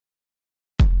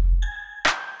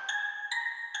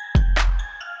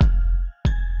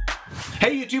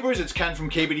Hey YouTubers, it's Ken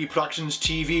from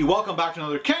KBDProductionsTV. Welcome back to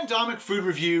another Ken Domik food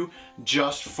review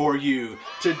just for you.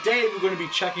 Today we're going to be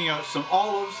checking out some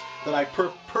olives that I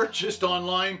purchased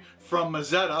online from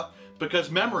Mezzetta because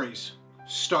memories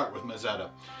start with Mezzetta.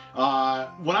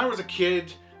 When I was a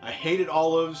kid, I hated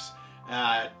olives.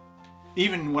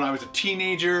 Even when I was a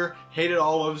teenager, hated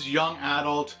olives, young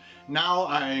adult. Now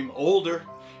I'm older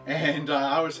and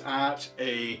I was at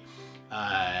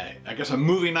I guess a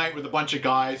movie night with a bunch of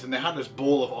guys, and they had this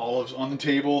bowl of olives on the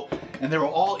table and they were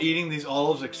all eating these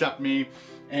olives except me,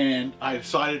 and I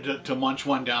decided to munch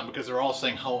one down because they were all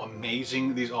saying how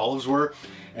amazing these olives were.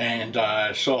 And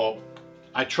so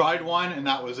I tried one and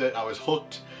that was it. I was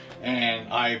hooked,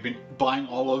 and I've been buying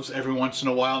olives every once in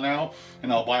a while now,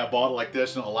 and I'll buy a bottle like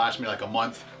this and it'll last me like a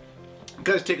month. You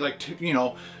guys take like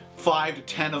 5 to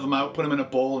 10 of them out, put them in a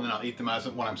bowl, and then I'll eat them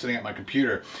when I'm sitting at my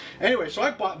computer. Anyway, so I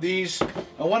bought these.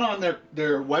 I went on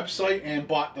their website and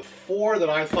bought the 4 that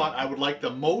I thought I would like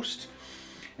the most.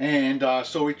 And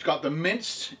so we got the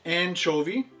minced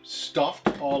anchovy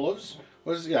stuffed olives.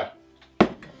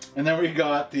 And then we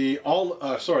got the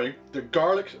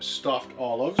garlic stuffed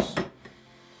olives,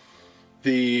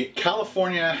 the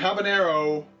California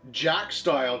Habanero Jack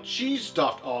style cheese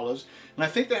stuffed olives. And I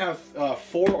think they have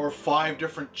 4 or 5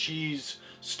 different cheese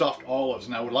stuffed olives,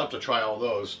 and I would love to try all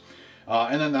those.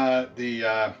 And then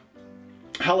the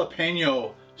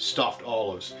Jalapeño stuffed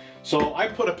olives. So I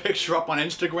put a picture up on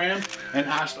Instagram and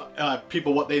asked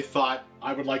people what they thought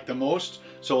I would like the most.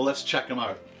 So let's check them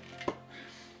out.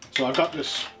 So I've got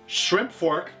this shrimp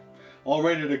fork all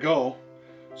ready to go.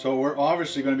 So we're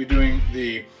obviously going to be doing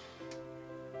the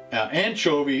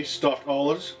anchovy stuffed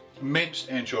olives, minced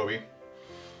anchovy.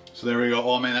 So there we go.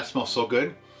 Oh man, that smells so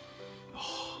good.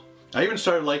 Oh, I even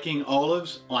started liking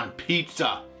olives on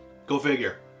pizza. Go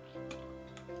figure.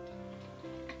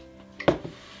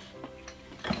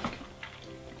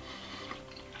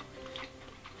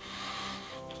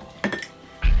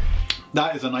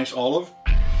 That is a nice olive.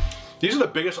 These are the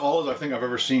biggest olives I think I've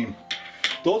ever seen.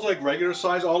 Those like regular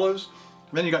size olives,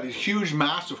 and then you got these huge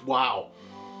massive, wow.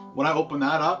 When I opened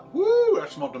that up, woo, that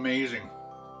smelled amazing.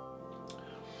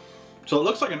 So it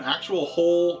looks like an actual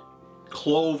whole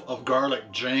clove of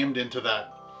garlic jammed into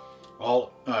that.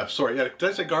 Sorry, yeah, did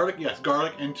I say garlic? Yes,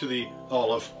 garlic into the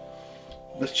olive.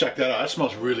 Let's check that out. That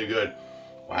smells really good.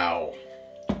 Wow.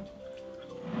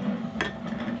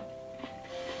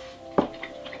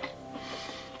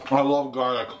 I love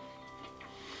garlic.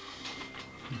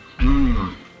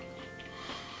 Mmm.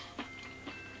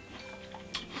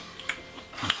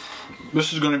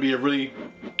 This is going to be a really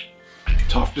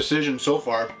tough decision so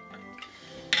far,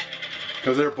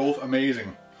 because they're both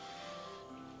amazing.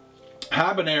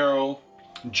 Habanero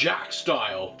Jack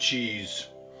style cheese.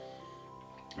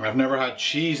 I've never had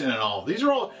cheese in an olive. These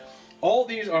are all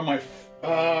these are my,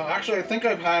 actually I think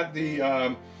I've had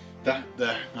the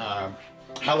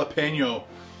jalapeno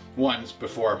ones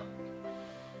before.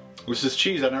 This is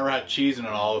cheese. I've never had cheese in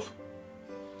an olive.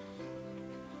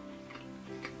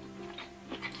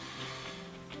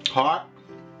 Hot,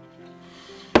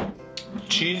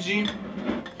 cheesy.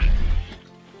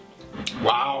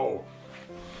 Wow.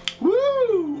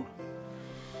 Woo!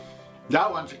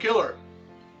 That one's a killer.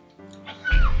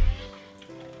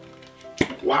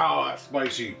 Wow, that's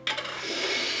spicy.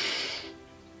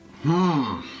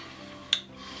 And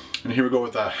here we go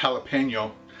with the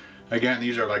jalapeno. Again,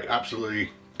 these are like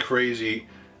absolutely crazy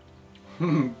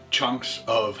chunks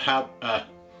of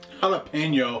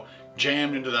jalapeno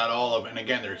jammed into that olive. And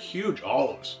again, they're huge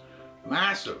olives.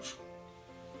 Massive.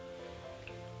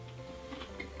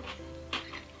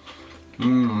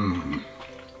 Mmm.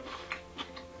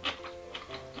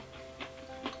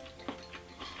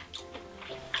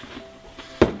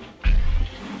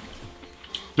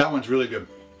 That one's really good.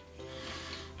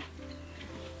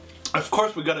 Of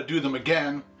course, we got to do them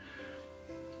again.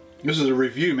 This is a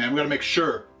review, man. We got to make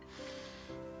sure.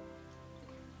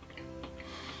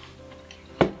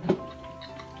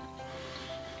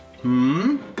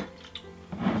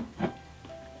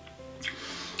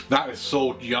 That is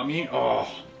so yummy. Oh.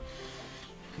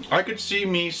 I could see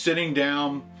me sitting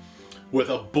down with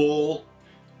a bowl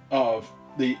of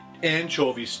the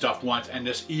anchovy stuffed ones and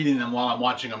just eating them while I'm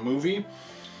watching a movie.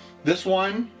 This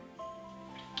one,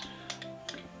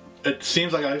 it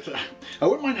seems like I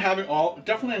wouldn't mind having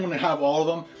definitely I'm going to have all of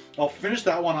them. I'll finish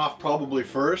that one off probably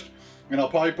first, and I'll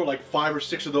probably put like 5 or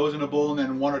 6 of those in a bowl, and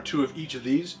then 1 or 2 of each of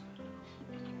these.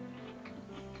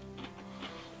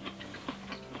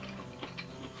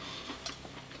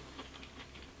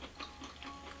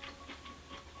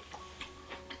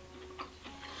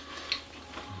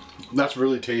 That's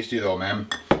really tasty though, man.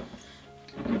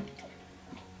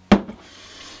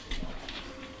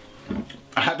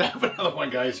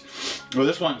 guys. Oh,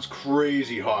 this one's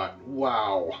crazy hot.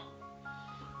 Wow.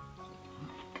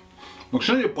 As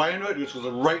soon as you bite into it, it just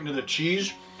goes right into the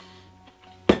cheese.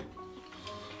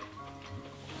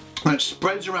 And it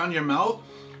spreads around your mouth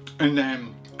and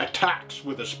then attacks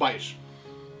with the spice.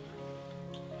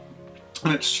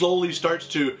 And it slowly starts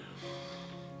to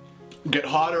get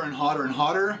hotter and hotter and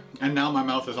hotter, and now my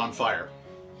mouth is on fire.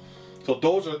 So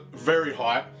those are very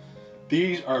hot.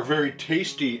 These are very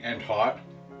tasty and hot.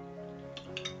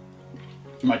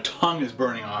 My tongue is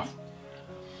burning off.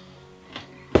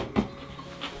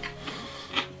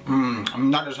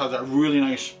 And that just has that really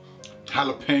nice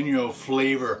jalapeno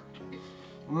flavor.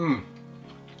 I'm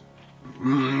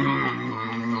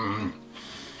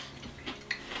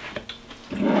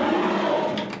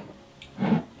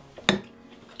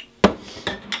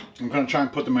gonna try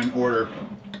and put them in order.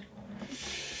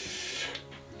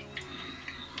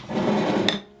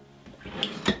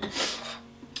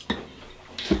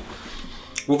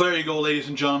 Well, there you go, ladies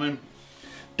and gentlemen.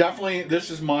 Definitely, this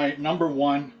is my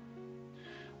 #1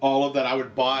 olive that I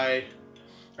would buy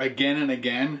again and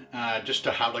again, just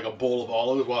to have like a bowl of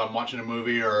olives while I'm watching a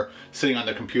movie or sitting on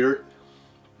the computer.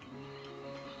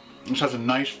 This has a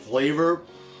nice flavor.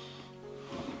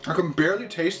 I can barely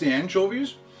taste the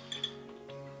anchovies.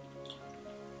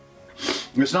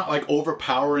 It's not like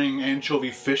overpowering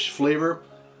anchovy fish flavor.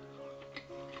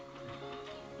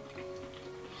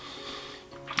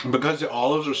 Because the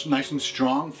olives are nice and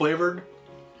strong flavored.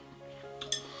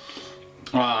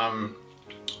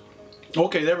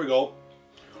 Okay, there we go.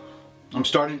 I'm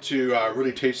starting to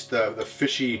really taste the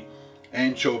fishy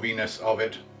anchoviness of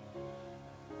it.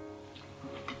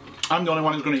 I'm the only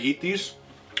one who's going to eat these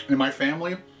in my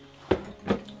family,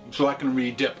 so I can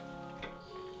re-dip.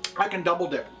 I can double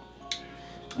dip.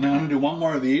 And I'm going to do one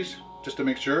more of these just to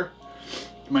make sure.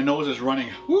 My nose is running.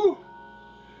 Woo!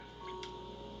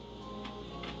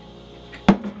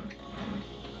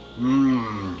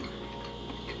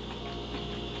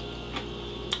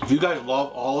 If you guys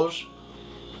love olives,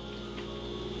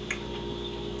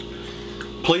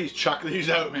 please check these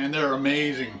out, man. They're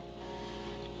amazing.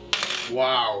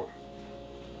 Wow.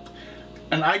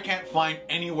 And I can't find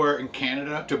anywhere in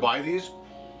Canada to buy these.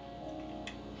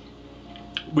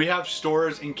 We have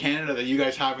stores in Canada that you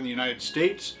guys have in the United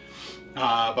States,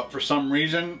 but for some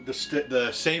reason,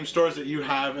 the same stores that you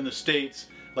have in the States,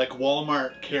 like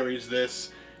Walmart carries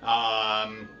this.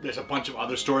 There's a bunch of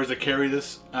other stores that carry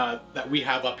this that we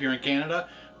have up here in Canada,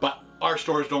 but our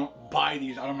stores don't buy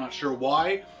these. I'm not sure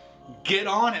why. Get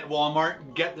on it,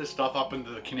 Walmart. Get this stuff up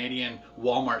into the Canadian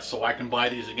Walmart so I can buy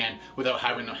these again without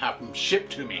having to have them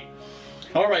shipped to me.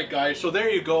 Alright guys, so there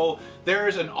you go.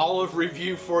 There's an olive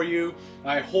review for you.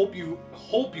 I hope you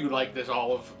like this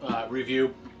olive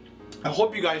review. I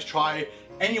hope you guys try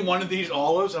any one of these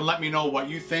olives and let me know what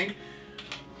you think.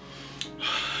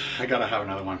 I gotta have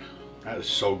another one. That is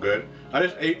so good. I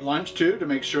just ate lunch too to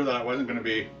make sure that I wasn't gonna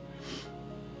be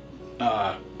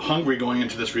hungry going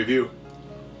into this review.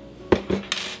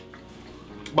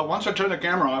 But once I turn the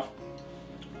camera off,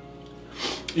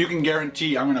 you can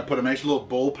guarantee I'm gonna put a nice little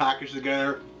bowl package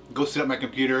together, go sit at my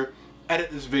computer,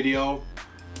 edit this video,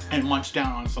 and munch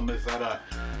down on some Mezzetta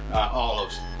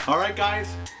olives. Alright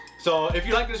guys, so if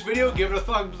you like this video, give it a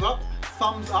thumbs up,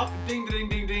 ding ding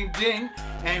ding ding ding,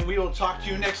 and we will talk to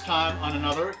you next time on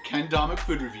another Ken Domik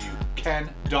food review. Ken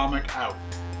Domik out.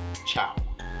 Ciao.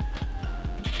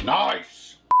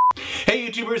 Nice! Hey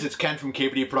YouTubers, it's Ken from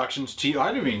KBDProductionsTV.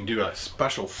 I didn't even do a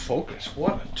special focus.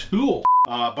 What a tool!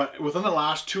 But within the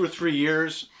last 2 or 3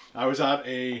 years, I was at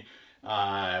a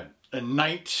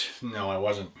night. No, I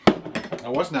wasn't. I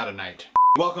wasn't at a night.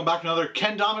 Welcome back to another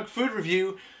Ken Domik food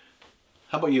review.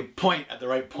 How about you point at the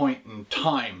right point in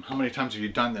time? How many times have you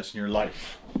done this in your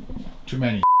life? Too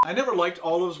many. I never liked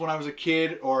olives when I was a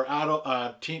kid or adult.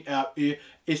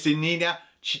 Isinina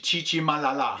chichichi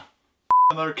malala.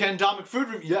 Another Ken Domik food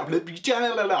review.